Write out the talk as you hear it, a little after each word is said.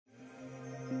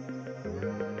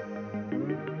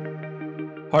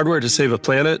Hardware to Save a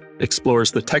Planet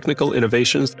explores the technical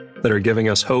innovations that are giving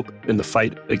us hope in the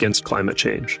fight against climate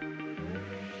change.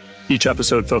 Each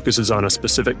episode focuses on a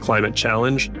specific climate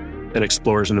challenge and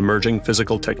explores an emerging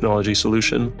physical technology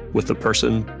solution with the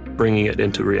person bringing it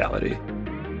into reality.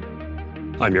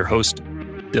 I'm your host,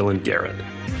 Dylan Garrett.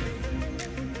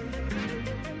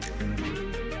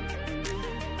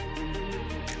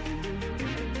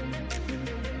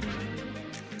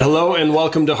 Hello and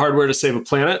welcome to Hardware to Save a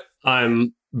Planet.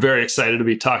 I'm very excited to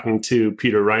be talking to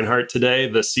Peter Reinhardt today,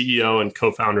 the CEO and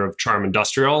co-founder of Charm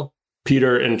Industrial.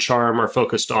 Peter and Charm are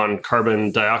focused on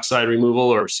carbon dioxide removal,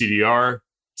 or CDR.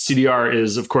 CDR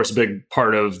is, of course, a big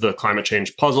part of the climate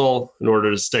change puzzle. In order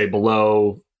to stay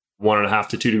below 1.5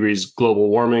 to 2 degrees global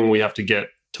warming, we have to get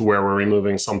to where we're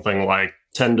removing something like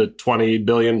 10 to 20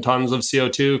 billion tons of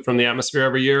CO2 from the atmosphere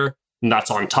every year. And that's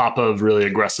on top of really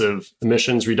aggressive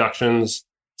emissions reductions.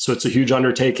 So it's a huge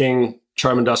undertaking.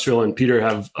 Charm Industrial and Peter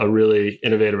have a really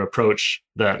innovative approach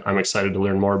that I'm excited to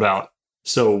learn more about.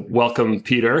 So welcome,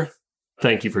 Peter.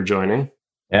 Thank you for joining.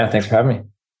 Yeah, thanks for having me.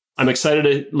 I'm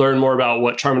excited to learn more about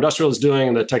what Charm Industrial is doing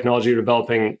and the technology you're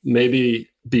developing. Maybe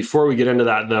before we get into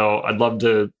that, though, I'd love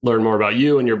to learn more about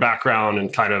you and your background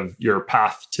and kind of your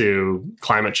path to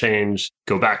climate change.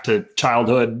 Go back to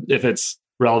childhood, if it's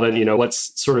relevant.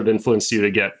 What's sort of influenced you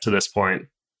to get to this point?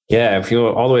 Yeah, if you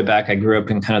go all the way back, I grew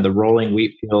up in kind of the rolling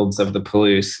wheat fields of the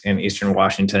Palouse in Eastern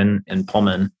Washington in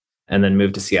Pullman, and then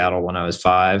moved to Seattle when I was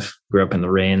 5, grew up in the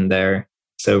rain there.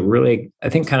 So really, I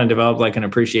think kind of developed like an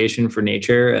appreciation for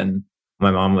nature. And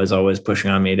my mom was always pushing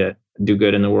on me to do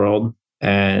good in the world,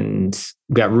 and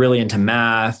got really into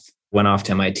math, went off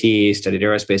to MIT, studied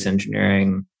aerospace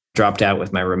engineering, dropped out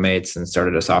with my roommates and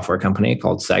started a software company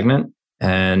called Segment.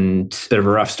 And a bit of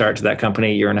a rough start to that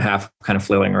company, 1.5 years kind of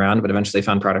flailing around, but eventually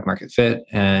found product market fit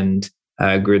and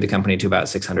grew the company to about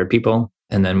 600 people.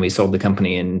 And then we sold the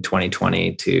company in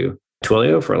 2020 to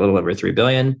Twilio for a little over $3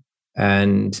 billion.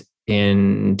 And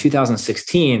in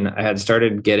 2016, I had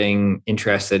started getting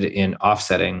interested in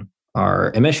offsetting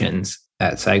our emissions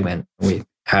at Segment. We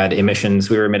had emissions,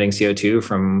 we were emitting CO2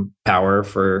 from power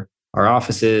for our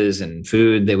offices and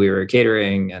food that we were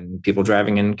catering and people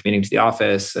driving and commuting to the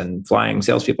office and flying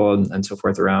salespeople and so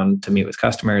forth around to meet with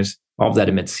customers. All of that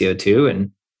emits CO2.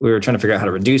 And we were trying to figure out how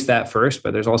to reduce that first,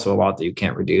 but there's also a lot that you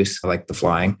can't reduce, like the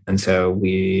flying. And so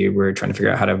we were trying to figure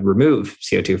out how to remove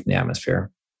CO2 from the atmosphere,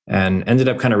 and ended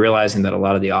up kind of realizing that a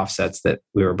lot of the offsets that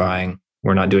we were buying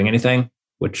were not doing anything,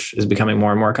 which is becoming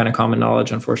more and more kind of common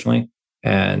knowledge, unfortunately.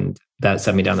 And that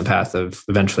set me down the path of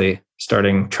eventually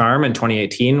starting Charm in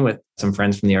 2018 with some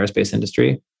friends from the aerospace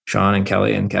industry, Sean and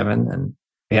Kelly and Kevin. And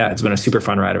yeah, it's been a super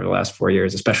fun ride over the last 4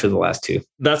 years, especially the last 2.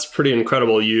 That's pretty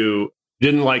incredible. You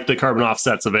didn't like the carbon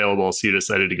offsets available, so you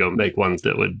decided to go make ones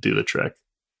that would do the trick.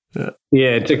 Yeah,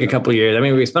 it took a couple of years. I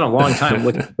mean, we spent a long time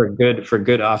looking for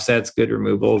good offsets, good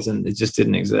removals, and it just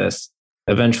didn't exist.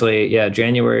 Eventually,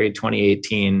 January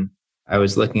 2018, I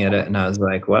was looking at it and I was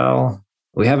like, well,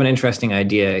 we have an interesting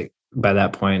idea by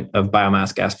that point of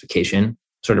biomass gasification,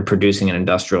 sort of producing an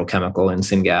industrial chemical in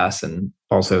syngas and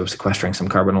also sequestering some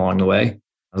carbon along the way. I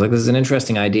was like, this is an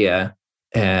interesting idea.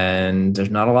 And there's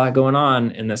not a lot going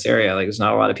on in this area. Like, there's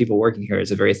not a lot of people working here.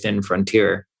 It's a very thin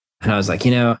frontier. And I was like,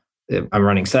 I'm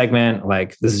running Segment.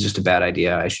 Like, this is just a bad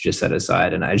idea. I should just set it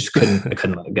aside. And I just couldn't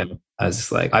let it go. I was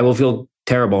just like, I will feel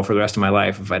terrible for the rest of my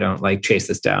life if I don't chase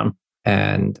this down.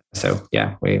 And so,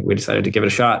 we decided to give it a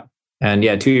shot. And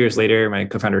 2 years later, my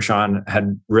co-founder Sean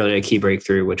had really a key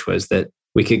breakthrough, which was that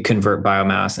we could convert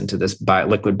biomass into this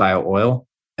liquid bio oil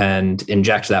and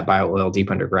inject that bio oil deep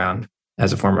underground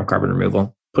as a form of carbon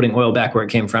removal, putting oil back where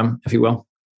it came from, if you will.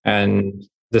 And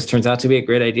this turns out to be a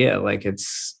great idea. Like,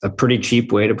 it's a pretty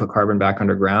cheap way to put carbon back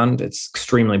underground. It's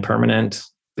extremely permanent.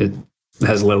 It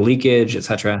has low leakage, et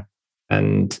cetera.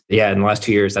 And in the last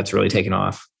 2 years, that's really taken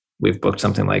off. We've booked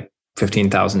something like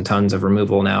 15,000 tons of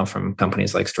removal now from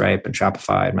companies like Stripe and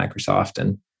Shopify and Microsoft.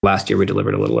 And last year, we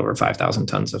delivered a little over 5,000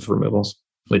 tons of removals,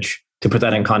 which, to put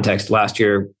that in context, last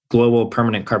year, global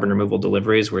permanent carbon removal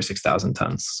deliveries were 6,000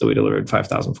 tons. So we delivered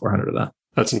 5,400 of that.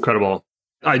 That's incredible.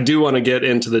 I do want to get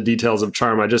into the details of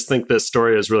Charm. I just think this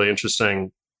story is really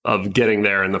interesting of getting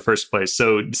there in the first place.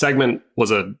 So Segment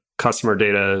was a customer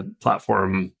data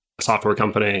platform software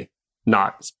company,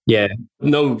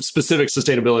 no specific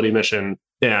sustainability mission.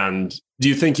 And do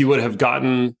you think you would have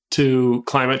gotten to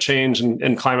climate change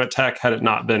and climate tech had it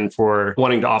not been for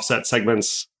wanting to offset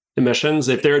Segment's emissions?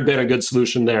 If there had been a good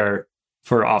solution there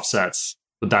for offsets,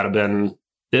 would that have been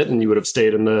it and you would have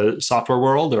stayed in the software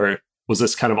world? Or was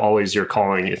this kind of always your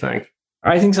calling, you think?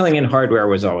 I think something in hardware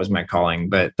was always my calling,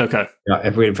 but Okay.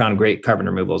 if we had found great carbon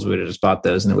removals, we would have just bought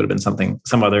those, and it would have been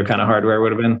some other kind of hardware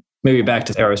would have been. Maybe back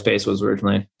to aerospace was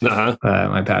originally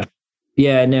my passion.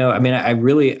 Yeah, no, I mean, I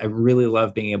really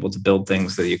love being able to build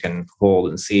things that you can hold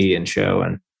and see and show,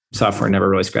 and software never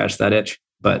really scratched that itch.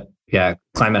 But yeah,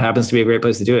 climate happens to be a great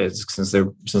place to do it since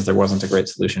there wasn't a great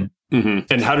solution.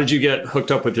 Mm-hmm. And how did you get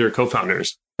hooked up with your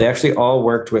co-founders? They actually all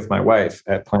worked with my wife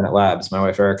at Planet Labs. My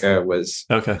wife, Erica, was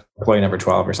employee number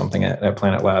 12 or something at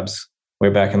Planet Labs way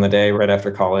back in the day, right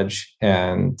after college.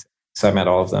 And so I met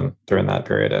all of them during that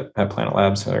period at Planet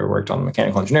Labs. I worked on the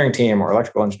mechanical engineering team or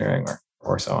electrical engineering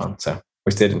or so on. So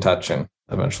we stayed in touch and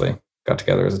eventually got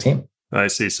together as a team. I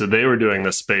see. So they were doing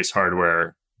the space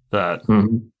hardware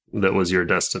that was your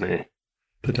destiny,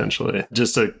 potentially.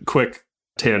 Just a quick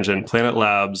tangent. Planet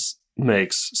Labs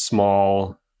makes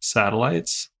small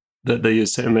satellites that they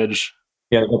use to image.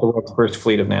 Yeah, they got the world's first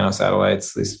fleet of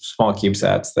nanosatellites, these small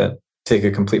CubeSats that take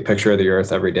a complete picture of the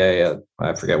Earth every day at,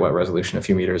 I forget what resolution, a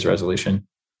few meters resolution.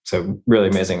 So really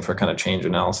amazing for kind of change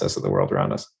analysis of the world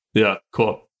around us. Yeah,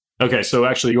 cool. Okay, so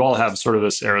actually you all have sort of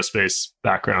this aerospace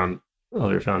background,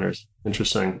 all your founders.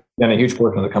 Interesting. And a huge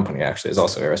portion of the company actually is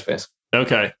also aerospace.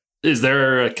 Okay. Is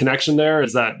there a connection there?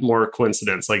 Is that more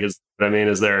coincidence?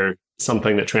 Is there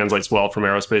something that translates well from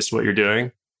aerospace to what you're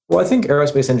doing? Well, I think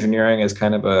aerospace engineering is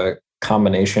kind of a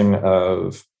combination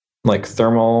of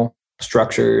thermal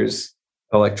structures,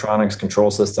 electronics, control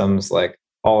systems,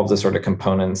 all of the sort of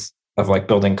components of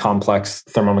building complex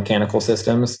thermomechanical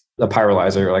systems. The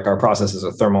pyrolyzer, our process is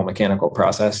a thermal mechanical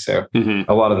process. So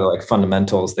a lot of the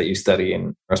fundamentals that you study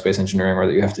in aerospace engineering or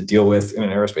that you have to deal with in an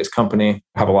aerospace company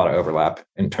have a lot of overlap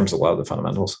in terms of a lot of the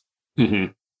fundamentals.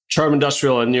 Mm-hmm. Charm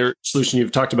Industrial and your solution,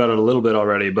 you've talked about it a little bit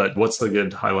already, but what's the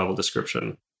good high-level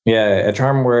description? Yeah, at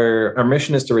Charm, our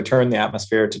mission is to return the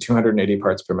atmosphere to 280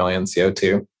 parts per million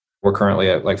CO2. We're currently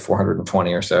at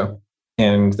 420 or so.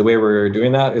 And the way we're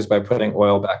doing that is by putting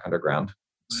oil back underground.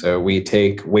 So we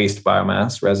take waste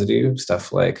biomass residue,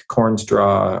 stuff like corn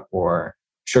straw or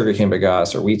sugarcane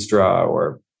bagasse or wheat straw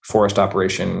or forest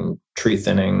operation, tree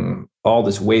thinning, all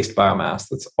this waste biomass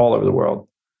that's all over the world.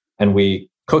 And we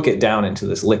cook it down into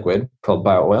this liquid called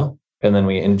bio-oil. And then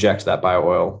we inject that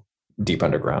bio-oil deep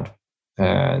underground.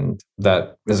 And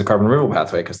that is a carbon removal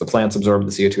pathway because the plants absorb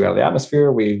the CO2 out of the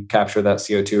atmosphere. We capture that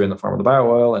CO2 in the form of the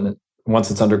bio-oil. And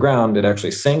once it's underground, it actually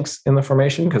sinks in the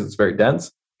formation because it's very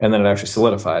dense. And then it actually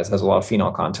solidifies, has a lot of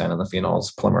phenol content, and the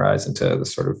phenols polymerize into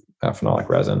this sort of phenolic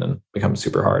resin and become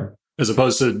super hard. As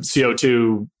opposed to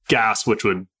CO2 gas, which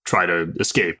would try to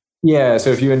escape. Yeah.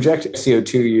 So if you inject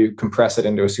CO2, you compress it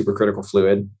into a supercritical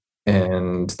fluid,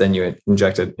 and then you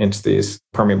inject it into these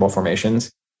permeable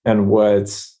formations. And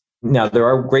now there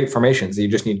are great formations. You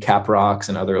just need cap rocks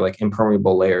and other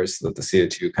impermeable layers so that the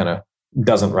CO2 kind of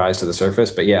doesn't rise to the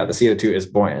surface. But yeah, the CO2 is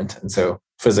buoyant. And so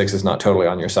physics is not totally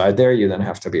on your side there. You then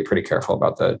have to be pretty careful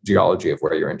about the geology of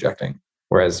where you're injecting.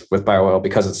 Whereas with bio-oil,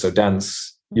 because it's so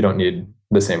dense, you don't need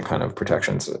the same kind of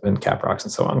protections and cap rocks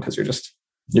and so on, because you're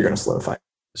going to solidify.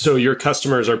 So your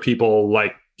customers are people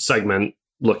like Segment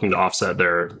looking to offset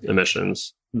their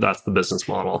emissions. That's the business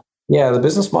model. Yeah, the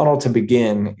business model to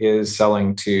begin is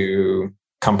selling to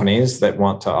companies that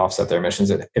want to offset their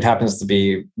emissions. It happens to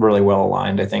be really well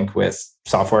aligned, I think, with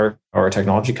software or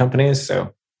technology companies.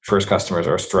 So first customers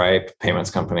are Stripe, payments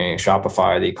company,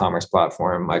 Shopify, the e-commerce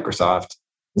platform, Microsoft,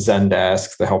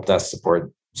 Zendesk, the help desk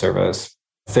support service,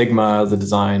 Figma, the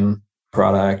design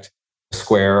product,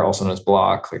 Square, also known as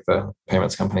Block, the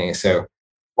payments company. So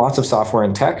lots of software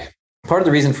and tech. Part of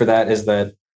the reason for that is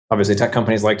that obviously tech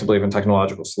companies like to believe in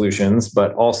technological solutions,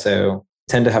 but also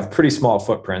tend to have pretty small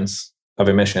footprints of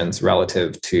emissions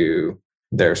relative to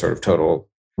their sort of total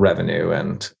revenue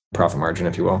and profit margin,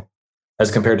 if you will,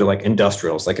 as compared to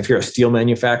industrials. If you're a steel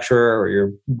manufacturer or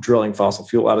you're drilling fossil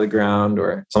fuel out of the ground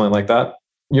or something like that,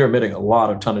 you're emitting a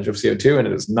lot of tonnage of CO2 and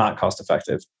it is not cost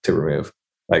effective to remove.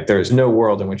 There is no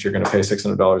world in which you're going to pay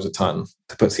 $600 a ton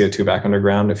to put CO2 back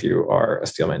underground if you are a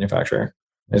steel manufacturer.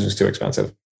 It's just too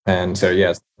expensive. And so,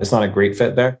 yeah, it's not a great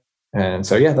fit there. And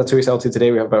so, yeah, that's who we sell to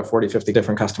today. We have about 40, 50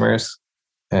 different customers.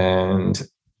 And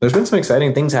there's been some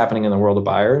exciting things happening in the world of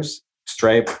buyers.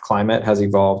 Stripe Climate has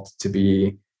evolved to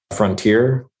be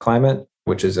Frontier Climate,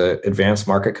 which is an advanced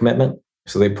market commitment.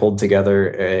 So they pulled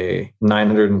together a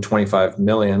 $925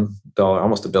 million,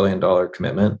 almost $1 billion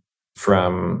commitment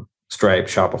from Stripe,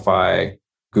 Shopify,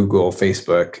 Google,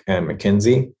 Facebook, and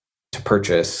McKinsey to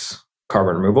purchase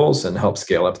carbon removals and help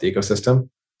scale up the ecosystem.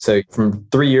 So from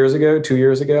 2 years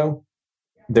ago,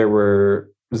 there were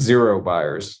 0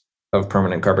 buyers of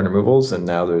permanent carbon removals. And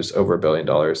now there's over $1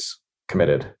 billion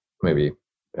committed, maybe,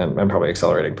 and probably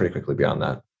accelerating pretty quickly beyond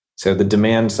that. So the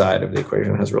demand side of the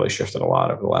equation has really shifted a lot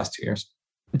over the last 2 years.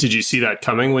 Did you see that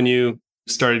coming when you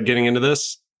started getting into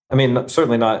this? I mean,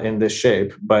 certainly not in this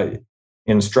shape, but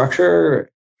in structure,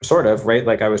 sort of, right?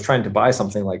 Like I was trying to buy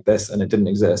something like this and it didn't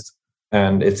exist.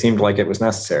 And it seemed like it was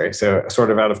necessary. So sort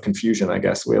of out of confusion, I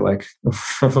guess, we like,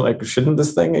 like, shouldn't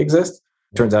this thing exist?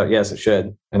 It turns out, yes, it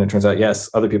should. And it turns out, yes,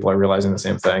 other people are realizing the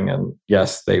same thing. And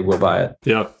yes, they will buy it.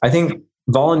 Yeah. I think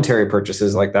voluntary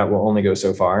purchases like that will only go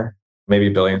so far, maybe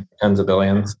billions, tens of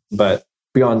billions. But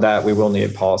beyond that, we will need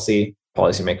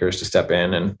policymakers to step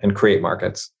in and create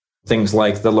markets. Things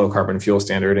like the low carbon fuel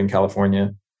standard in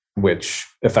California, which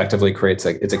effectively creates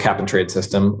it's a cap and trade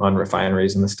system on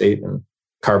refineries in the state, and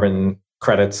carbon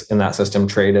credits in that system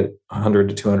trade at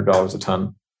 $100 to $200 a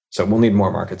ton. So we'll need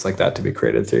more markets like that to be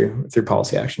created through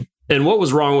policy action. And what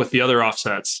was wrong with the other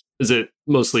offsets? Is it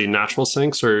mostly natural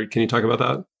sinks, or can you talk about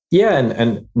that? Yeah,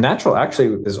 and natural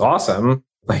actually is awesome.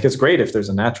 Like it's great if there's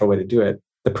a natural way to do it.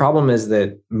 The problem is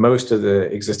that most of the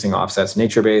existing offsets,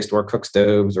 nature-based or cook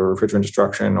stoves or refrigerant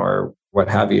destruction or what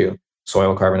have you,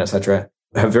 soil carbon, et cetera,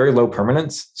 have very low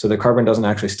permanence. So the carbon doesn't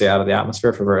actually stay out of the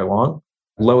atmosphere for very long.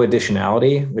 Low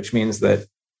additionality, which means that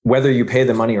whether you pay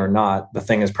the money or not, the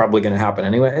thing is probably going to happen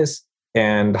anyways.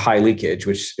 And high leakage,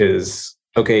 which is,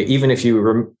 okay, even if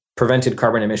you prevented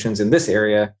carbon emissions in this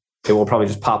area, it will probably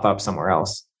just pop up somewhere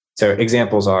else. So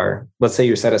examples are, let's say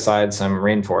you set aside some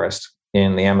rainforest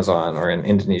in the Amazon or in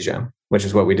Indonesia, which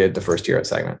is what we did the first year at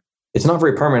Segment. It's not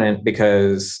very permanent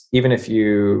because even if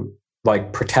you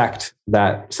like protect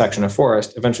that section of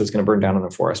forest, eventually it's going to burn down in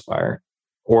a forest fire.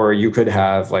 Or you could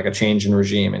have like a change in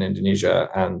regime in Indonesia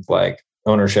and like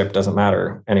ownership doesn't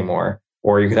matter anymore.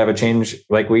 Or you could have a change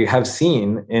like we have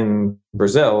seen in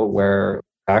Brazil, where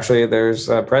actually there's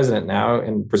a president now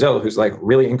in Brazil who's like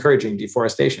really encouraging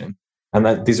deforestation. And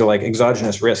that these are like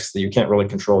exogenous risks that you can't really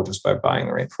control just by buying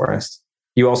the rainforest.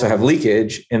 You also have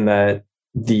leakage in that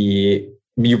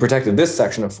you protected this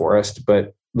section of forest,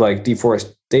 but like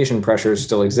deforestation pressures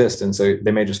still exist. And so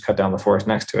they may just cut down the forest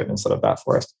next to it instead of that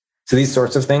forest. So these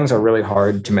sorts of things are really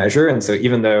hard to measure. And so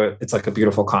even though it's like a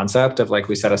beautiful concept of like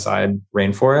we set aside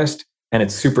rainforest and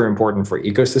it's super important for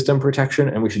ecosystem protection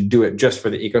and we should do it just for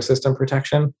the ecosystem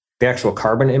protection, the actual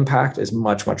carbon impact is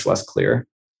much, much less clear.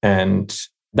 And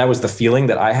that was the feeling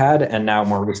that I had. And now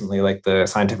more recently, like the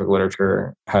scientific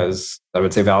literature has, I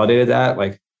would say, validated that.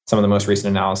 Like some of the most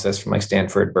recent analysis from like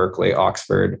Stanford, Berkeley,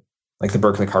 Oxford, like the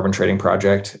Berkeley Carbon Trading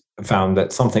Project found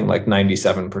that something like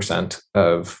 97%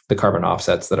 of the carbon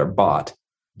offsets that are bought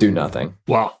do nothing.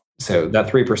 Wow. So that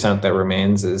 3% that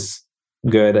remains is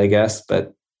good, I guess,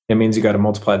 but it means you got to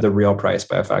multiply the real price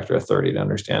by a factor of 30 to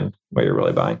understand what you're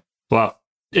really buying. Wow.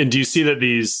 And do you see that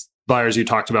these buyers you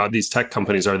talked about, these tech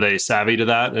companies, are they savvy to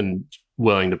that and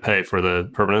willing to pay for the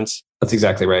permanence? That's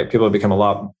exactly right. People have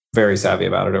become very savvy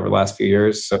about it over the last few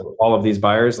years. So all of these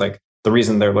buyers, like the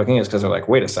reason they're looking is because they're like,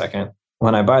 wait a second,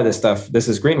 when I buy this stuff, this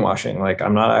is greenwashing. Like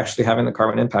I'm not actually having the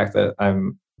carbon impact that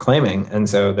I'm claiming. And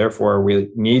so therefore we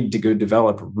need to go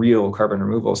develop real carbon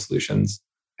removal solutions.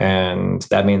 And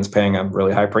that means paying a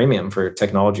really high premium for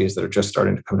technologies that are just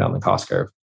starting to come down the cost curve.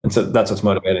 And so that's what's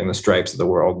motivating the Stripes of the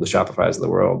world, the Shopifys of the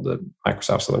world, the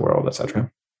Microsofts of the world, et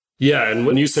cetera. Yeah. And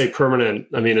when you say permanent,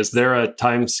 I mean, is there a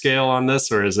time scale on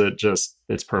this or is it just,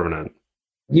 it's permanent?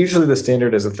 Usually the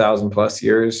standard is 1,000+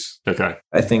 years. Okay.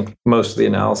 I think most of the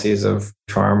analyses of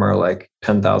Charm are like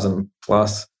 10,000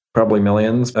 plus, probably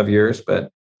millions of years,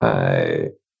 but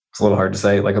it's a little hard to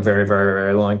say, like a very, very,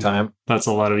 very long time. That's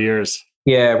a lot of years.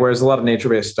 Yeah. Whereas a lot of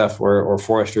nature-based stuff or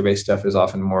forestry-based stuff is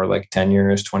often more like 10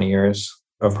 years, 20 years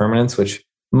of permanence, which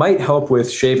might help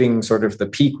with shaving sort of the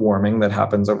peak warming that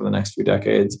happens over the next few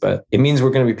decades. But it means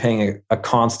we're going to be paying a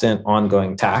constant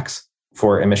ongoing tax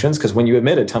for emissions, because when you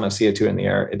emit a ton of CO2 in the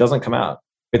air, it doesn't come out.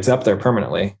 It's up there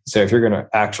permanently. So if you're going to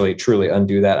actually truly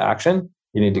undo that action,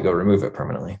 you need to go remove it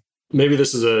permanently. Maybe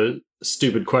this is a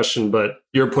stupid question, but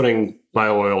you're putting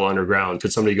bio oil underground.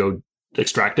 Could somebody go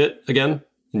extract it again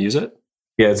and use it?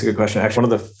 Yeah, it's a good question. Actually,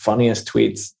 one of the funniest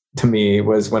tweets to me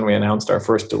was when we announced our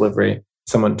first delivery.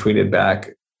 Someone tweeted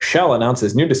back, Shell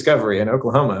announces new discovery in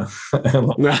Oklahoma.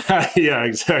 Yeah,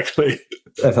 exactly.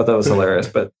 I thought that was hilarious,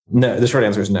 but no, the short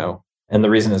answer is no. And the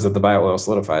reason is that the bio oil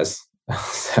solidifies.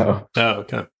 So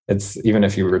okay. It's even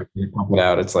if you were to pump it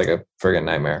out, it's like a friggin'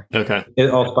 nightmare. Okay.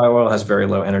 Also, bio oil has very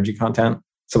low energy content.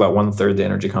 It's about 1/3 the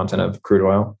energy content of crude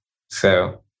oil.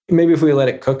 So maybe if we let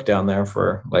it cook down there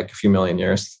for like a few million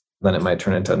years, then it might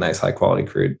turn into a nice high quality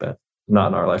crude, but not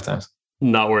in our lifetimes.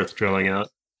 Not worth drilling out.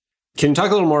 Can you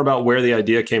talk a little more about where the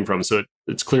idea came from? So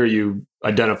it's clear you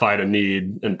identified a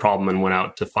need and problem and went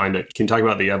out to find it. Can you talk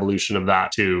about the evolution of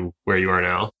that to where you are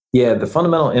now? Yeah, the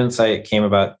fundamental insight came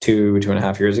about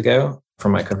 2.5 years ago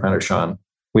from my co-founder, Sean.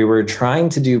 We were trying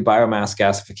to do biomass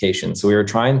gasification. So we were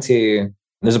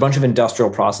there's a bunch of industrial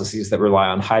processes that rely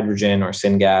on hydrogen or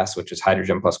syngas, which is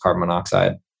hydrogen plus carbon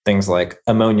monoxide, things like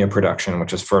ammonia production,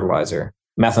 which is fertilizer,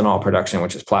 methanol production,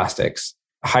 which is plastics,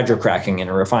 hydrocracking in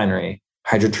a refinery,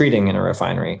 hydrotreating in a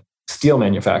refinery, steel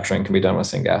manufacturing can be done with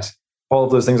syngas. All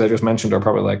of those things I just mentioned are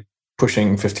probably like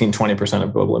pushing 15-20%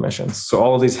 of global emissions. So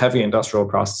all of these heavy industrial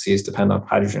processes depend on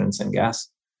hydrogen and syngas.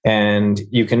 And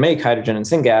you can make hydrogen and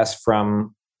syngas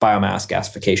from biomass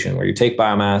gasification, where you take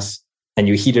biomass and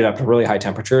you heat it up to really high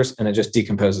temperatures and it just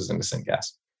decomposes into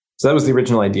syngas. So that was the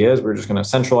original idea, is we're just going to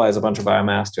centralize a bunch of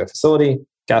biomass to a facility,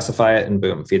 gasify it, and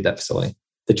boom, feed that facility.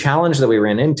 The challenge that we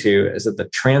ran into is that the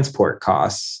transport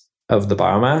costs of the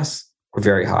biomass were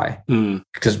very high.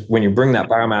 Because when you bring that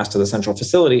biomass to the central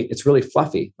facility, it's really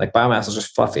fluffy. Like biomass is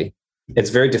just fluffy. It's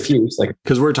very diffuse.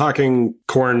 Because we're talking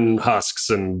corn husks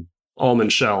and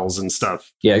almond shells and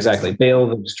stuff. Yeah, exactly.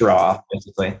 Bales of straw,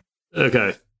 basically.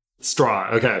 Okay. Straw.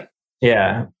 Okay.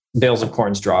 Yeah. Bales of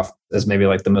corn straw is maybe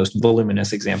like the most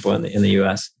voluminous example in the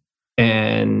US.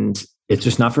 And it's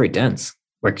just not very dense.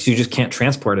 Like you just can't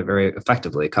transport it very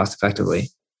effectively, cost effectively.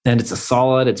 And it's a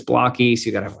solid, it's blocky. So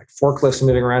you got to have like forklifts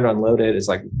moving around to unload it. It's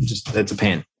like it's a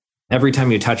pain. Every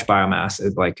time you touch biomass,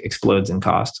 it like explodes in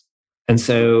cost. And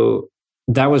so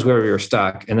that was where we were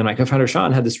stuck. And then my co-founder,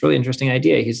 Sean, had this really interesting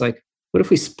idea. He's like, what if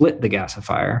we split the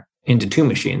gasifier into 2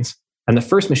 machines? And the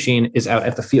first machine is out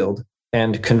at the field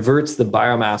and converts the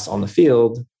biomass on the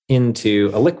field into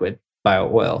a liquid,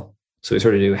 bio oil. So we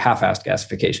sort of do half-assed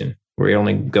gasification, where we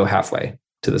only go halfway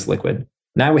to this liquid.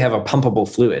 Now we have a pumpable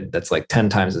fluid that's like 10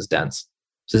 times as dense.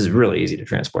 So this is really easy to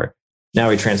transport. Now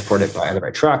we transport it either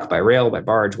by truck, by rail, by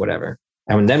barge, whatever.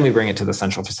 And then we bring it to the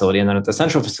central facility. And then at the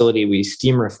central facility, we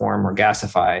steam reform or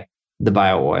gasify the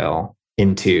bio oil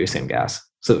into syngas.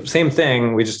 So same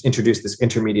thing, we just introduced this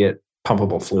intermediate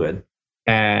pumpable fluid.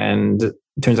 And it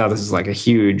turns out this is like a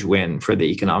huge win for the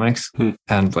economics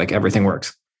and like everything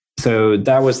works. So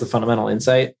that was the fundamental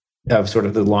insight of sort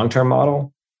of the long-term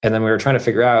model. And then we were trying to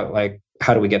figure out like,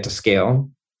 how do we get to scale?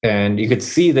 And you could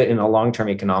see that in the long-term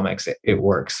economics, it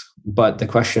works. But the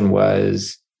question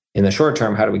was, in the short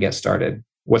term, how do we get started?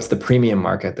 What's the premium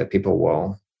market that people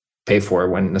will pay for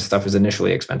when the stuff is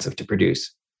initially expensive to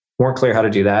produce? Weren't clear how to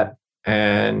do that.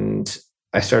 And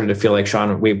I started to feel like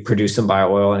we produced some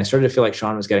bio oil, and I started to feel like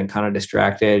Sean was getting kind of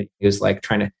distracted. He was like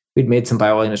we'd made some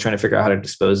bio oil and he was trying to figure out how to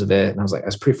dispose of it. And I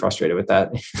was pretty frustrated with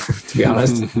that, to be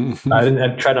honest.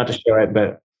 I tried not to show it,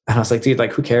 and I was like, dude,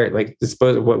 like, who cares? Like,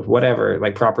 dispose whatever,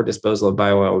 like proper disposal of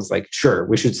bio oil is like, sure,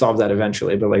 we should solve that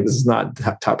eventually, but like, this is not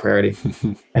top priority.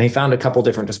 And he found a couple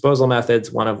different disposal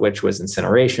methods, one of which was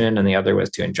incineration, and the other was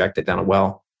to inject it down a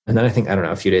well. And then I think, I don't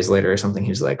know, a few days later or something,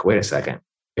 he was like, wait a second,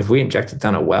 if we inject it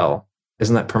down a well,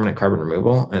 isn't that permanent carbon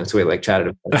removal? And so we like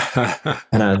chatted about it.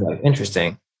 And I was like,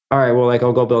 interesting. All right, well, like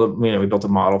I'll go build we built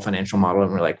a financial model,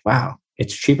 and we're like, wow,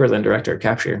 it's cheaper than direct air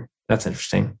capture. That's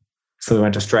interesting. So we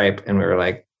went to Stripe and we were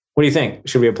like, what do you think?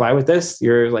 Should we apply with this?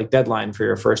 Your like deadline for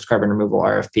your first carbon removal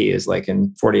RFP is like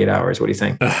in 48 hours. What do you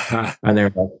think? And they're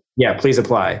like, yeah, please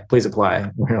apply. Please apply.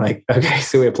 And we're like, okay.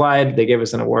 So we applied. They gave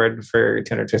us an award for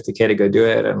 $250K to go do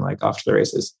it, and like off to the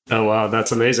races. Oh, wow.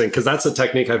 That's amazing. Because that's a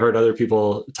technique I've heard other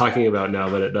people talking about now,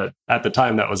 but at the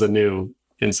time that was a new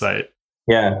insight.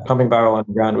 Yeah. Pumping bio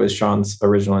underground was Sean's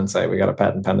original insight. We got a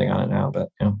patent pending on it now, but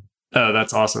yeah. Oh,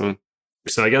 that's awesome.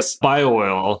 So I guess bio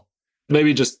oil,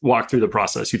 maybe just walk through the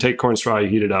process. You take corn straw, you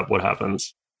heat it up. What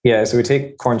happens? Yeah. So we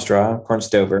take corn straw, corn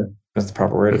stover, that's the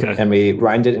proper word. Okay. And we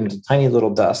grind it into tiny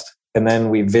little dust, and then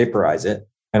we vaporize it.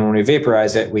 And when we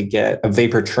vaporize it, we get a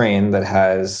vapor train that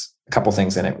has a couple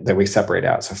things in it that we separate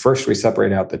out. So first we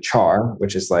separate out the char,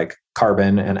 which is like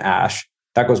carbon and ash.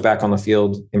 That goes back on the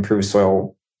field, improves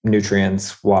soil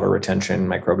nutrients, water retention,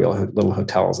 microbial little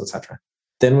hotels, etc.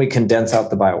 Then we condense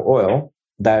out the bio oil.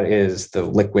 That is the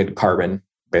liquid carbon,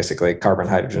 basically carbon,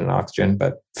 hydrogen, and oxygen,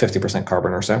 but 50%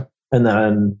 carbon or so. And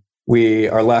then we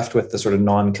are left with the sort of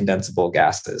non-condensable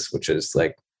gases, which is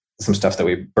like some stuff that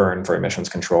we burn for emissions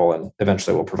control and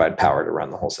eventually will provide power to run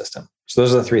the whole system. So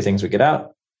those are the 3 things we get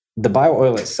out. The bio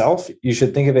oil itself, you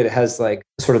should think of it as like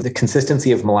sort of the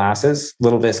consistency of molasses,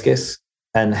 little viscous,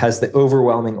 and has the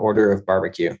overwhelming odor of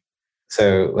barbecue.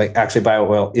 So like actually bio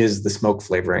oil is the smoke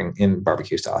flavoring in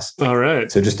barbecue sauce. All right.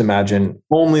 So just imagine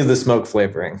only the smoke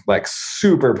flavoring, like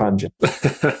super pungent.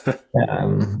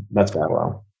 That's bio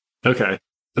oil. Okay.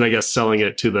 And I guess selling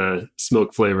it to the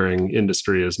smoke flavoring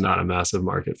industry is not a massive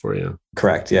market for you.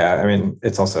 Correct. Yeah. I mean,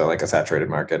 it's also like a saturated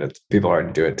market. People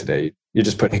already do it today. You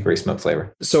just put hickory smoke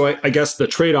flavor. So I guess the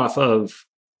trade-off of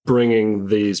bringing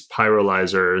these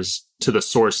pyrolyzers to the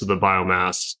source of the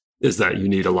biomass is that you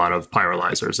need a lot of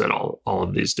pyrolyzers at all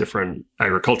of these different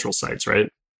agricultural sites,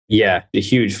 right? Yeah, a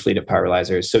huge fleet of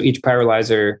pyrolyzers. So each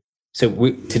pyrolyzer, so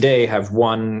we today have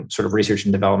one sort of research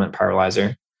and development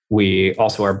pyrolyzer. We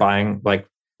also are buying,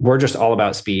 we're just all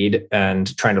about speed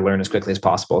and trying to learn as quickly as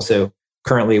possible. So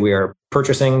currently we are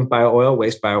purchasing bio-oil,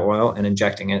 waste bio-oil, and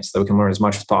injecting it so that we can learn as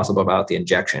much as possible about the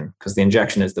injection, because the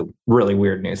injection is the really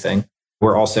weird new thing.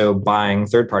 We're also buying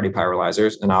third-party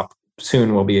pyrolyzers, and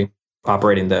soon we'll be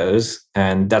operating those.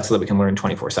 And that's so that we can learn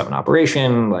 24/7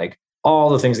 operation, like all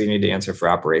the things that you need to answer for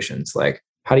operations. Like,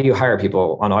 how do you hire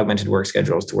people on augmented work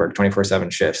schedules to work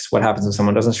 24/7 shifts? What happens if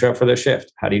someone doesn't show up for their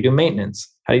shift? How do you do maintenance?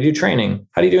 How do you do training?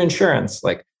 How do you do insurance?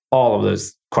 Like all of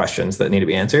those questions that need to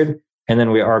be answered. And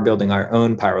then we are building our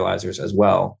own pyrolyzers as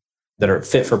well that are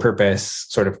fit for purpose,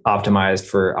 sort of optimized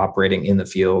for operating in the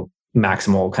field,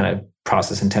 maximal kind of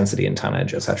process intensity and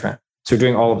tonnage, et cetera. So we're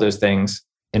doing all of those things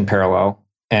in parallel.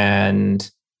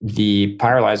 And the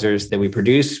pyrolyzers that we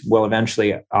produce will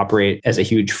eventually operate as a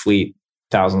huge fleet,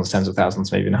 thousands, tens of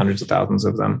thousands, maybe even hundreds of thousands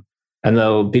of them. And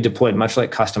they'll be deployed much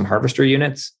like custom harvester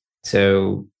units.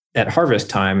 So at harvest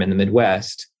time in the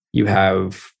Midwest, you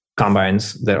have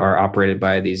combines that are operated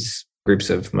by these groups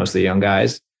of mostly young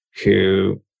guys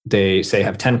who they say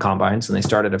have 10 combines, and they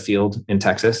start at a field in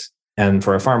Texas. And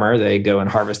for a farmer, they go and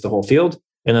harvest the whole field.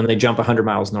 And then they jump 100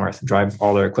 miles north, drive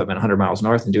all their equipment 100 miles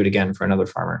north and do it again for another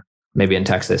farmer, maybe in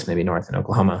Texas, maybe north in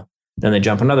Oklahoma. Then they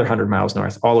jump another 100 miles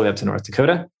north, all the way up to North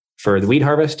Dakota for the wheat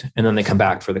harvest. And then they come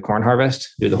back for the corn harvest,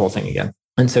 do the whole thing again.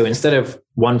 And so instead of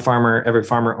every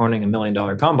farmer owning $1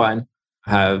 million combine,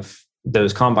 have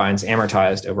those combines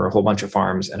amortized over a whole bunch of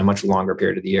farms and a much longer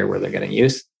period of the year where they're getting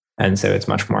use. And so it's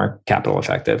much more capital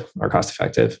effective or cost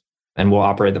effective. And we'll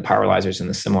operate the pyrolyzers in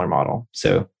a similar model.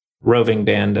 So roving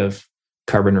band of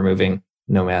carbon removing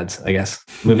nomads, I guess,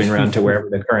 moving around to wherever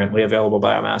the currently available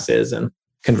biomass is and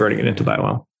converting it into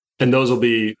bio-oil. And those will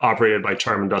be operated by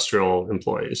Charm Industrial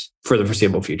employees? For the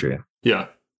foreseeable future, Yeah.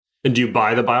 And do you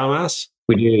buy the biomass?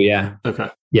 We do, yeah. Okay.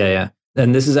 Yeah.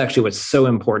 And this is actually what's so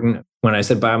important. When I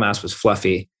said biomass was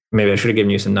fluffy, maybe I should have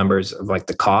given you some numbers of like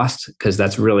the cost, because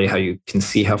that's really how you can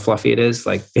see how fluffy it is.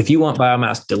 Like if you want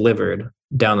biomass delivered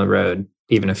down the road,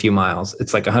 even a few miles,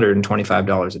 it's like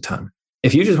 $125 a ton.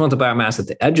 If you just want the biomass at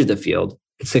the edge of the field,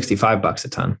 it's $65 a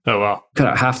ton. Oh, wow. Cut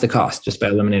out half the cost just by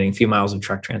eliminating a few miles of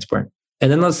truck transport.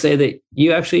 And then let's say that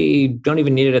you actually don't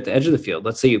even need it at the edge of the field.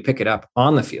 Let's say you pick it up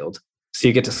on the field. So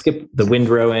you get to skip the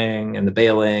windrowing and the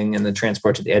baling and the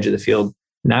transport to the edge of the field.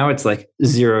 Now it's like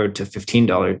 $0 to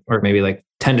 $15 or maybe like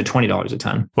 $10 to $20 a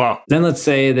ton. Wow. Then let's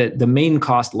say that the main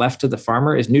cost left to the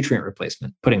farmer is nutrient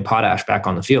replacement, putting potash back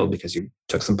on the field because you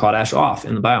took some potash off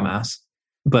in the biomass.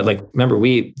 But like, remember,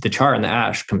 the char and the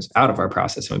ash comes out of our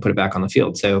process and we put it back on the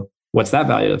field. So what's that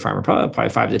value to the farmer? Probably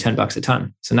 $5 to $10 a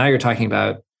ton. So now you're talking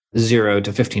about $0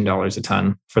 to $15 a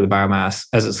ton for the biomass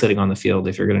as it's sitting on the field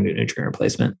if you're going to do nutrient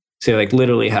replacement. So you like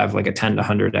literally have like a 10 to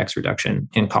 100x reduction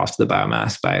in cost of the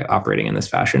biomass by operating in this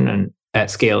fashion. And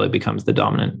at scale, it becomes the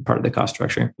dominant part of the cost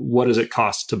structure. What does it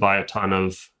cost to buy a ton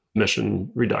of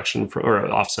emission reduction or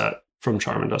offset from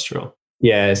Charm Industrial?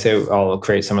 Yeah, so I'll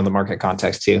create some of the market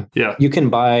context too. Yeah. You can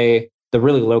buy the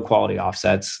really low quality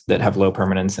offsets that have low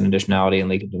permanence and additionality and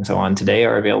leakage and so on today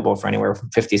are available for anywhere from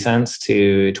 50 cents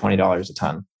to $20 a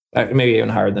ton. Maybe even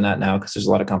higher than that now because there's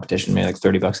a lot of competition, maybe like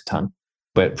 $30 a ton.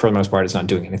 But for the most part, it's not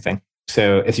doing anything.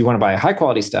 So if you want to buy high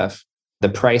quality stuff, the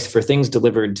price for things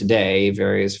delivered today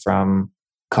varies from,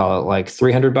 call it like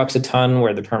 $300 a ton,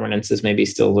 where the permanence is maybe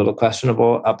still a little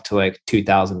questionable, up to like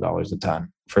 $2,000 a ton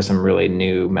for some really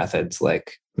new methods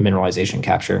like mineralization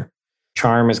capture.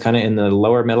 Charm is kind of in the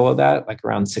lower middle of that, like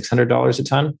around $600 a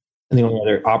ton. And the only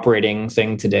other operating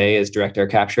thing today is direct air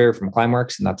capture from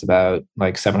Climeworks, and that's about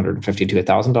like $750 to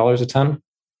 $1,000 a ton.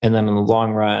 And then in the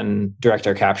long run, direct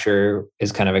air capture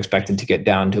is kind of expected to get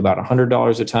down to about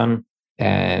 $100 a ton.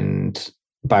 And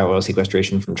bio-oil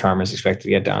sequestration from Charm is expected to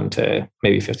get down to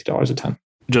maybe $50 a ton.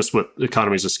 Just with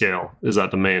economies of scale, is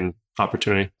that the main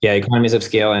opportunity? Yeah, economies of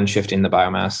scale and shifting the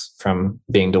biomass from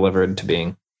being delivered to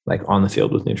being like on the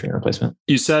field with nutrient replacement.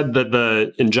 You said that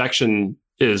the injection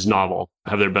is novel.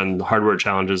 Have there been hardware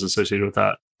challenges associated with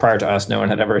that? Prior to us, no one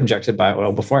had ever injected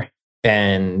bio-oil before.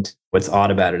 And what's odd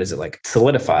about it is it like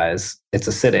solidifies, it's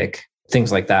acidic,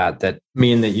 things like that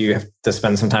mean that you have to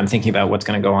spend some time thinking about what's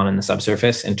going to go on in the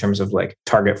subsurface in terms of like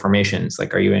target formations.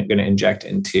 Like, are you going to inject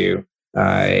into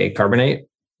a carbonate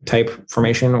type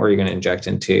formation, or are you going to inject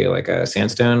into like a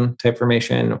sandstone type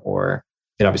formation, or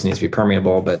it obviously needs to be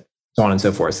permeable, but so on and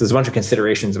so forth. So there's a bunch of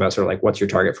considerations about sort of like what's your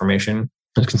target formation.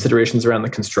 There's considerations around the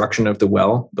construction of the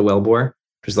well bore.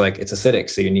 Just like it's acidic.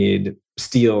 So you need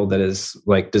steel that is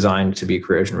like designed to be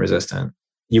corrosion resistant.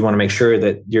 You want to make sure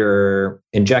that your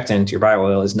injectant, your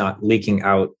bio-oil, is not leaking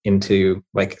out into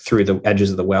like through the edges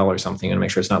of the well or something, and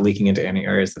make sure it's not leaking into any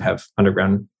areas that have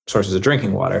underground sources of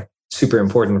drinking water. Super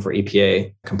important for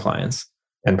EPA compliance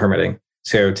and permitting.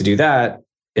 So to do that,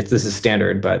 this is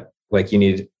standard, but like you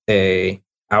need a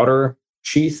outer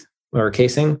sheath or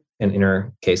casing, an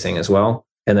inner casing as well.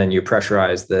 And then you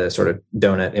pressurize the sort of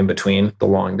donut in between, the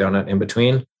long donut in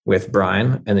between with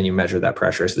brine. And then you measure that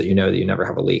pressure so that you know that you never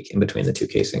have a leak in between the two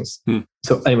casings.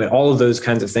 So anyway, all of those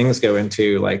kinds of things go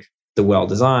into like the well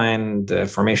design, the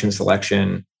formation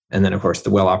selection, and then of course the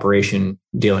well operation,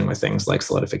 dealing with things like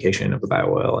solidification of the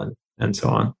bio-oil and so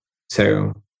on.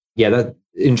 So yeah, that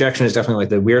injection is definitely like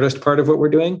the weirdest part of what we're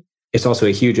doing. It's also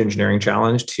a huge engineering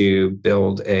challenge to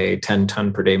build a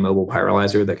 10-ton per day mobile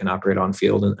pyrolyzer that can operate on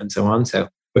field and so on. So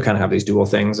we kind of have these dual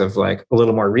things of like a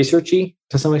little more researchy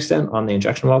to some extent on the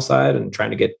injection well side and trying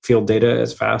to get field data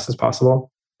as fast as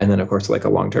possible. And then of course, like a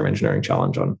long-term engineering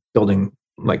challenge on building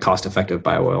like cost-effective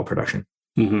bio-oil production.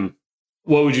 Mm-hmm.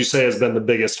 What would you say has been the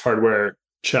biggest hardware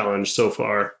challenge so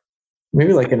far?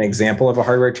 Maybe like an example of a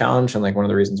hardware challenge. And like one of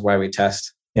the reasons why we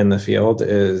test in the field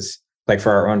is like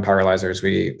for our own pyrolyzers,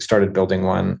 we started building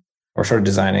one or started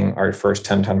designing our first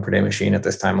 10-ton per day machine at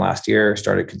this time last year,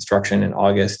 started construction in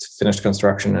August, finished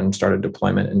construction and started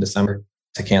deployment in December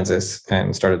to Kansas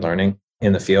and started learning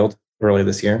in the field early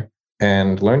this year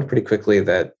and learned pretty quickly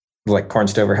that like corn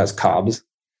stover has cobs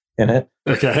in it.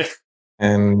 Okay.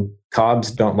 And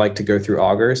cobs don't like to go through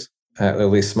augers, at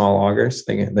least small augers.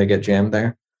 They get jammed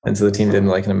there. And so the team did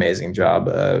like an amazing job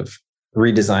of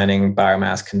redesigning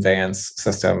biomass conveyance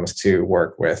systems to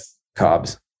work with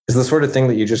cobs. It's the sort of thing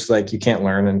that you just like, you can't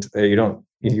learn and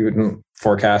you wouldn't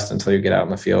forecast until you get out in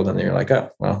the field and then you're like, oh,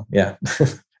 well, yeah,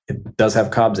 it does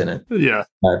have cobs in it. Yeah.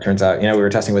 It turns out, we were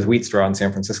testing with wheat straw in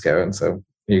San Francisco. And so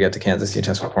you get to Kansas, you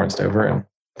test with corn stover and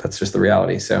that's just the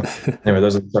reality. So anyway,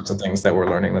 those are the sorts of things that we're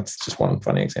learning. That's just one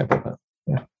funny example. But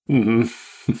yeah.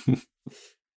 Mm-hmm.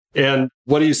 And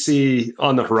what do you see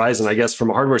on the horizon? I guess from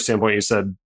a hardware standpoint, you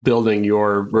said building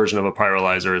your version of a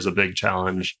pyrolyzer is a big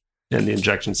challenge and the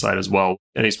injection side as well.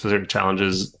 Any specific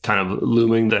challenges kind of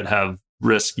looming that have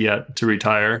risk yet to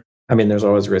retire? I mean, there's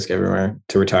always risk everywhere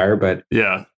to retire, but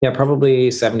yeah, probably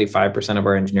 75% of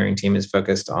our engineering team is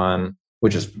focused on,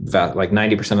 which is like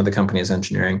 90% of the company is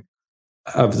engineering.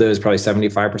 Of those, probably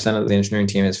 75% of the engineering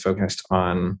team is focused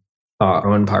on our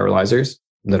own pyrolyzers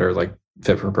that are like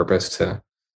fit for purpose to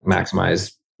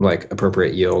maximize like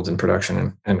appropriate yield and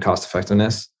production and cost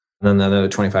effectiveness. And then the other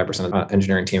 25% of the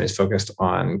engineering team is focused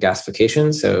on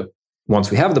gasification. So once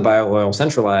we have the bio-oil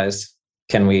centralized,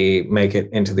 can we make it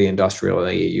into the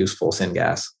industrially useful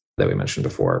syngas that we mentioned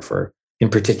before, in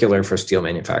particular for steel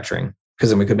manufacturing?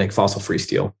 Because then we could make fossil-free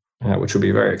steel, which would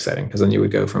be very exciting. Because then you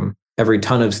would go from every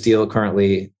ton of steel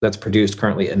that's produced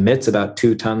currently emits about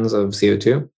 2 tons of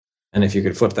CO2. And if you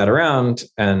could flip that around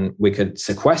and we could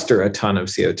sequester a ton of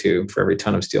CO2 for every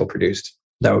ton of steel produced,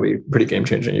 that would be pretty game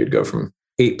changing. You'd go from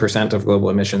 8% of global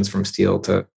emissions from steel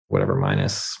to whatever,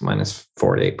 minus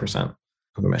 4 to 8%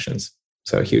 of emissions.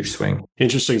 So a huge swing.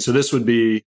 Interesting. So this would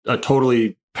be a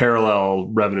totally parallel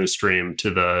revenue stream to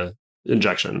the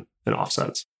injection and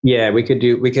offsets. Yeah, we could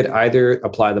either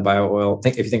apply the bio-oil.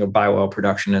 If you think of bio-oil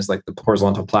production as like the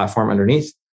horizontal platform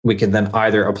underneath, we could then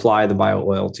either apply the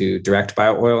bio-oil to direct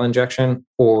bio-oil injection,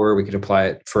 or we could apply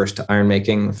it first to iron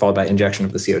making, followed by injection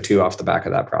of the CO2 off the back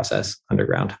of that process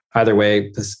underground. Either way,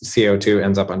 the CO2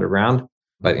 ends up underground,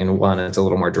 but in one, it's a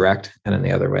little more direct. And in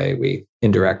the other way, we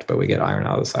indirect, but we get iron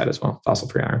out of the side as well,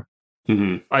 fossil-free iron.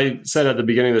 Mm-hmm. I said at the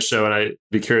beginning of the show, and I'd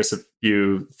be curious if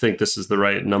you think this is the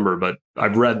right number, but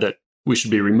I've read that we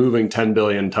should be removing 10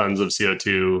 billion tons of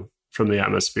CO2 from the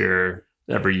atmosphere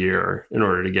every year in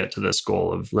order to get to this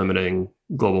goal of limiting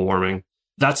global warming.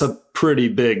 That's a pretty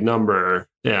big number.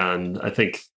 And I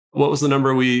think, what was the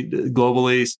number we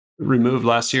globally removed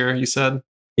last year, you said?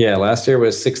 Yeah, last year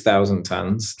was 6,000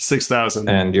 tons. 6,000.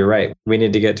 And you're right. We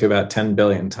need to get to about 10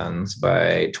 billion tons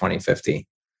by 2050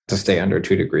 to stay under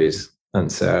 2 degrees.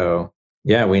 And so,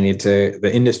 yeah,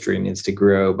 the industry needs to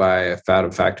grow by a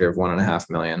factor of 1.5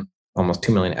 million, almost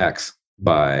 2 million X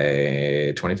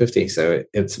by 2050. So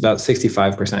it's about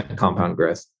 65% compound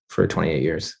growth for 28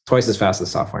 years, twice as fast as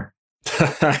software.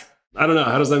 I don't know.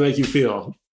 How does that make you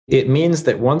feel? It means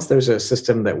that once there's a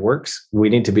system that works, we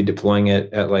need to be deploying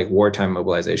it at like wartime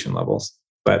mobilization levels.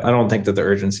 But I don't think that the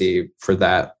urgency for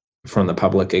that from the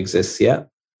public exists yet.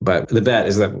 But the bet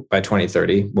is that by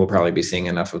 2030, we'll probably be seeing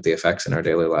enough of the effects in our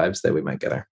daily lives that we might get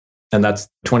there. And that's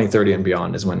 2030 and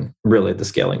beyond is when really the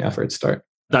scaling efforts start.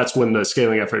 that's when the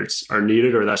scaling efforts are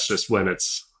needed, or that's just when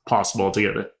it's possible to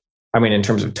get it? I mean, in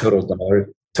terms of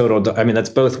I mean, that's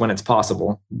both when it's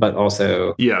possible, but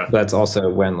also, that's also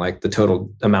when like the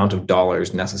total amount of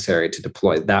dollars necessary to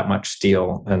deploy that much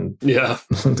steel. And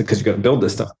because you got to build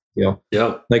this stuff,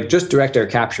 like just direct air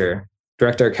capture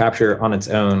on its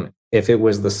own, if it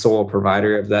was the sole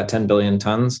provider of that 10 billion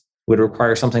tons, would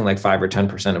require something like 5 or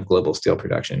 10% of global steel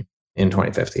production in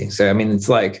 2050. So, I mean, it's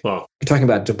like, you're talking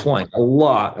about deploying a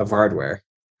lot of hardware,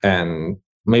 and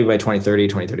maybe by 2030,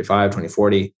 2035,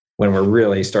 2040, when we're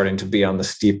really starting to be on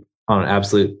an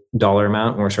absolute dollar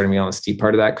amount, when we're starting to be on the steep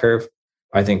part of that curve,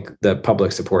 I think the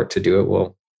public support to do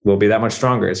it will be that much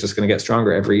stronger. It's just going to get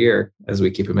stronger every year as we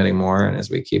keep emitting more and as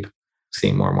we keep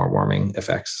seeing more and more warming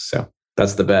effects. So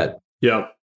that's the bet. Yeah.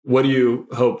 What do you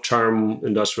hope Charm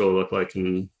Industrial will look like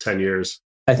in 10 years?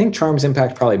 I think Charm's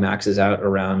impact probably maxes out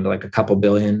around like a couple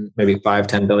billion, maybe 5,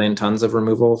 10 billion tons of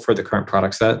removal for the current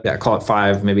product set. Yeah, call it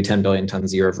 5, maybe 10 billion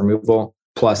tons a year of removal,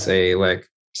 plus a like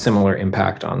similar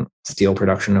impact on steel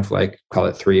production of like, call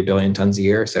it 3 billion tons a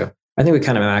year. So I think we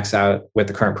kind of max out with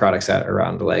the current product set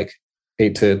around like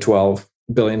 8 to 12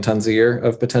 billion tons a year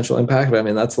of potential impact. But I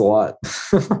mean, that's a lot.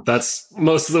 That's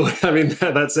most of the way. I mean,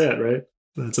 that's it, right?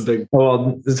 That's a big...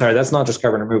 Well, sorry, that's not just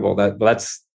carbon removal.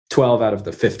 That's 12 out of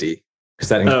the 50.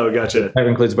 Gotcha. That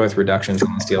includes both reductions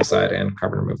on the steel side and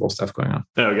carbon removal stuff going on.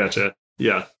 Oh, gotcha.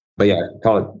 Yeah. But yeah,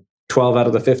 call it 12 out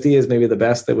of the 50 is maybe the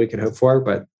best that we could hope for,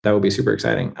 but that would be super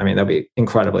exciting. I mean, that'd be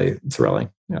incredibly thrilling.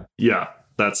 Yeah. Yeah.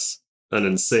 That's an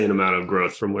insane amount of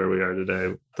growth from where we are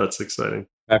today. That's exciting.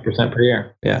 5% per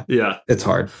year. Yeah. Yeah. It's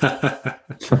hard.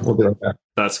 We'll do that.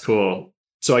 That's cool.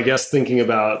 So I guess thinking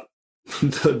about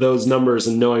those numbers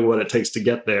and knowing what it takes to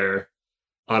get there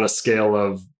on a scale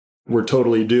of we're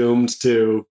totally doomed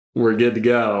to we're good to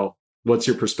go, what's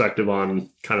your perspective on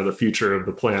kind of the future of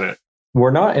the planet?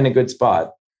 We're not in a good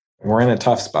spot. We're in a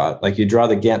tough spot. Like you draw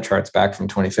the Gantt charts back from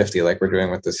 2050, like we're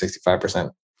doing with the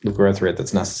 65% growth rate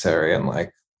that's necessary. And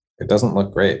like, it doesn't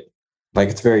look great. Like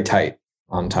it's very tight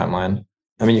on timeline.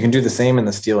 I mean, you can do the same in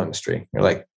the steel industry. You're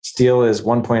like, steel is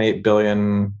 1.8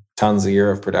 billion tons a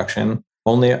year of production.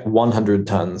 Only 100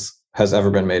 tons has ever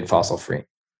been made fossil free.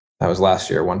 That was last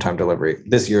year, one-time delivery.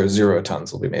 This year, 0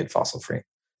 tons will be made fossil free.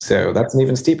 So that's an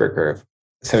even steeper curve.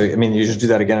 So, I mean, you just do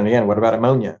that again and again. What about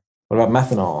ammonia? What about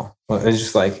methanol? Well, it's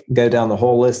just like go down the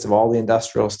whole list of all the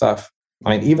industrial stuff. I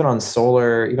mean, even on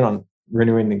solar, even on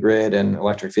renewing the grid and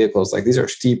electric vehicles, like these are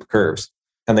steep curves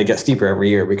and they get steeper every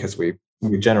year because we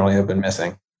generally have been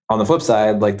missing. On the flip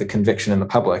side, like the conviction in the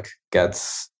public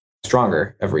gets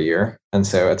stronger every year. And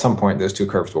so at some point, those two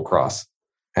curves will cross.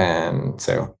 And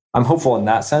so I'm hopeful in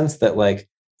that sense that like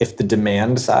if the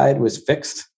demand side was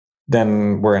fixed,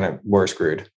 then we're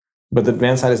screwed. But the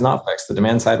demand side is not fixed. The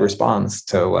demand side responds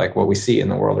to like what we see in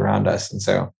the world around us. And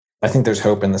so I think there's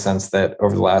hope in the sense that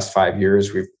over the last 5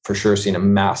 years, we've for sure seen a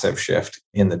massive shift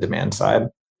in the demand side.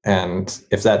 And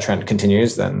if that trend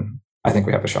continues, then I think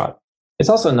we have a shot. It's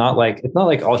also not like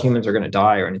all humans are going to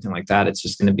die or anything like that. It's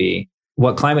just going to be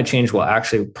what climate change will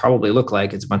actually probably look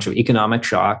like. It's a bunch of economic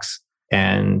shocks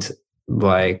and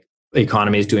like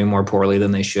economies doing more poorly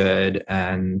than they should,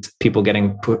 and people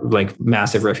getting like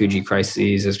massive refugee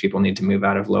crises as people need to move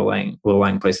out of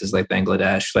low-lying places like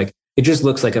Bangladesh. Like it just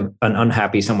looks like an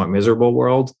unhappy, somewhat miserable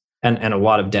world and a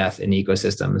lot of death in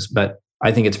ecosystems. But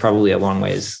I think it's probably a long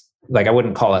ways. Like I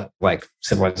wouldn't call it like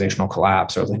civilizational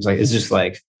collapse or things like it's just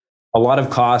like a lot of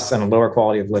costs and a lower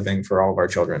quality of living for all of our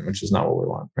children, which is not what we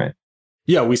want, right?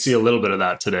 Yeah, we see a little bit of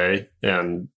that today,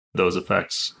 and those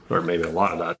effects, or maybe a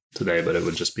lot of that today, but it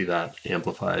would just be that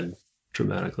amplified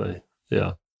dramatically.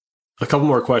 Yeah. A couple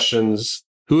more questions.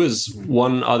 Who is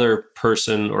one other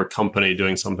person or company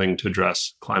doing something to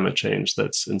address climate change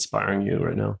that's inspiring you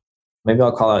right now? Maybe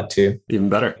I'll call out two. Even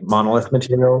better. Monolith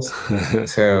Materials.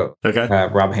 So okay.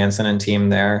 Rob Hansen and team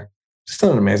there just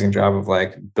done an amazing job of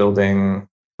like building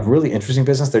a really interesting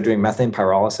business. They're doing methane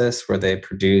pyrolysis where they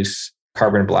produce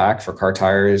carbon black for car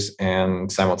tires and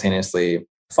simultaneously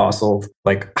fossil,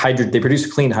 like hydrogen. They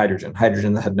produce clean hydrogen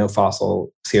that had no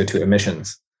fossil CO2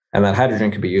 emissions. And that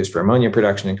hydrogen could be used for ammonia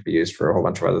production and could be used for a whole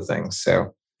bunch of other things.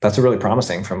 So that's really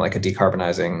promising from like a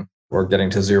decarbonizing or getting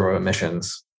to zero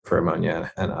emissions for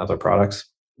ammonia and other products.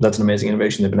 That's an amazing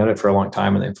innovation. They've been at it for a long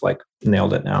time and they've like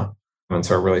nailed it now. And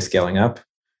so are really scaling up.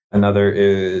 Another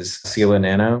is Sila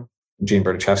Nano, Gene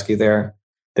Berdichevsky there.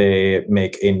 They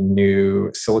make a new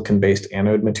silicon-based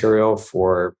anode material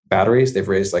for batteries. They've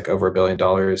raised like over $1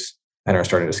 billion and are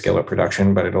starting to scale up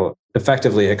production, but it'll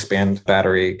effectively expand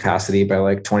battery capacity by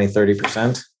like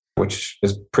 20-30%, which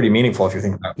is pretty meaningful if you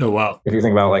think about if you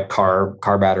think about like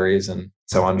car batteries and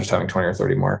so on, just having 20 or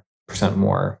 30%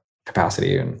 more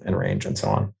capacity and range and so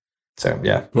on. So,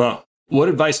 yeah. Well, what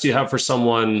advice do you have for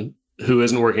someone who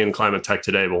isn't working in climate tech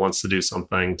today, but wants to do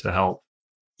something to help?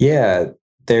 Yeah,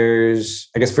 there's,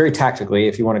 I guess, very tactically,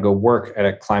 if you want to go work at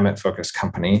a climate-focused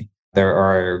company, there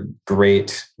are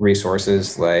great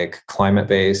resources like Climate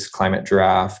Base, Climate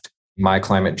Draft, My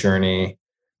Climate Journey,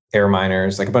 Air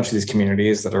Miners, like a bunch of these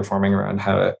communities that are forming around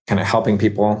how to kind of helping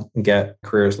people get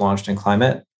careers launched in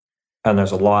climate. And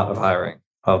there's a lot of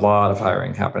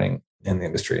hiring happening in the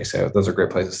industry. So those are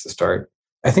great places to start.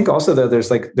 I think also though,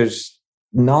 there's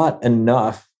not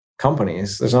enough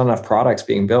companies, there's not enough products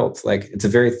being built. Like it's a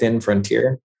very thin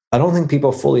frontier. I don't think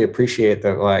people fully appreciate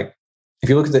that. Like if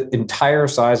you look at the entire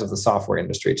size of the software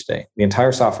industry today, the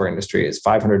entire software industry is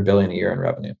 500 billion a year in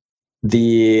revenue.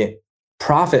 The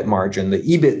profit margin, the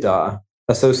EBITDA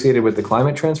associated with the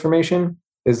climate transformation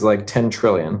is like 10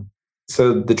 trillion.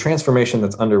 So the transformation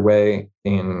that's underway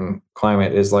in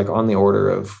climate is like on the order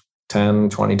of 10,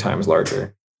 20 times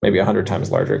larger, maybe 100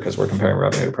 times larger because we're comparing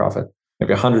revenue to profit,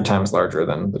 maybe 100 times larger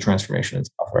than the transformation in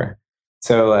software.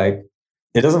 So like,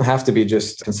 it doesn't have to be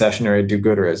just concessionary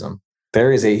do-gooderism.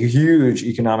 There is a huge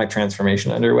economic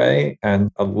transformation underway,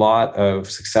 and a lot of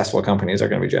successful companies are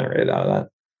going to be generated out of that.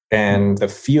 And the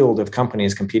field of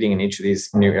companies competing in each of these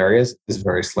new areas is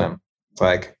very slim.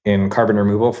 Like in carbon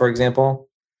removal, for example,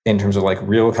 in terms of like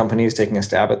real companies taking a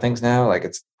stab at things now, like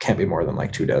it can't be more than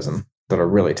like 24 that are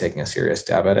really taking a serious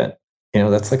stab at it. You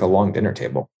know, that's like a long dinner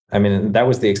table. I mean, that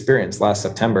was the experience last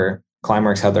September.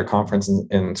 Climeworks had their conference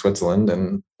in Switzerland,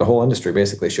 and the whole industry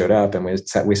basically showed up, and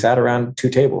we sat around 2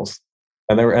 tables,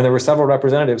 and there were several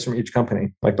representatives from each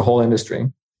company, like the whole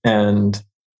industry. And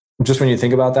just when you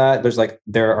think about that,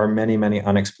 there are many, many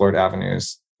unexplored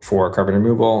avenues for carbon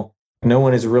removal. No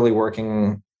one is really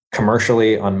working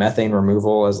commercially on methane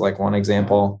removal as like one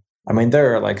example. I mean,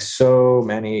 there are like so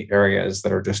many areas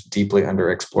that are just deeply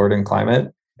underexplored in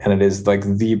climate. And it is like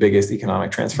the biggest economic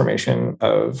transformation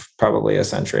of probably a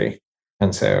century.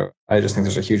 And so I just think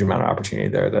there's a huge amount of opportunity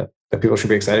there that people should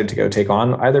be excited to go take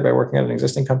on, either by working at an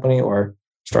existing company or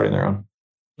starting their own.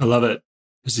 I love it.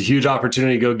 It's a huge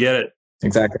opportunity. Go get it.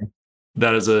 Exactly.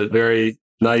 That is a very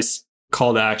nice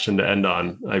call to action to end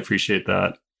on. I appreciate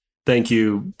that. Thank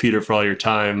you, Peter, for all your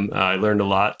time. I learned a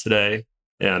lot today,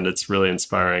 and it's really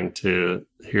inspiring to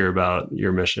hear about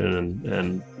your mission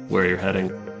and where you're heading.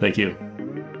 Thank you.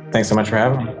 Thanks so much for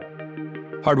having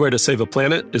me. Hardware to Save a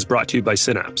Planet is brought to you by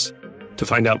Synapse. To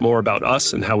find out more about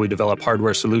us and how we develop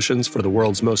hardware solutions for the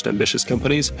world's most ambitious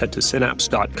companies, head to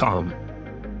synapse.com.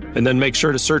 And then make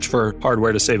sure to search for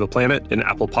Hardware to Save a Planet in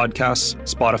Apple Podcasts,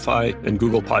 Spotify, and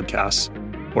Google Podcasts,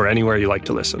 or anywhere you like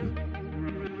to listen.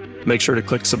 Make sure to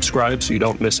click subscribe so you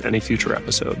don't miss any future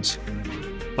episodes.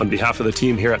 On behalf of the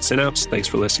team here at Synapse, thanks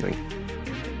for listening.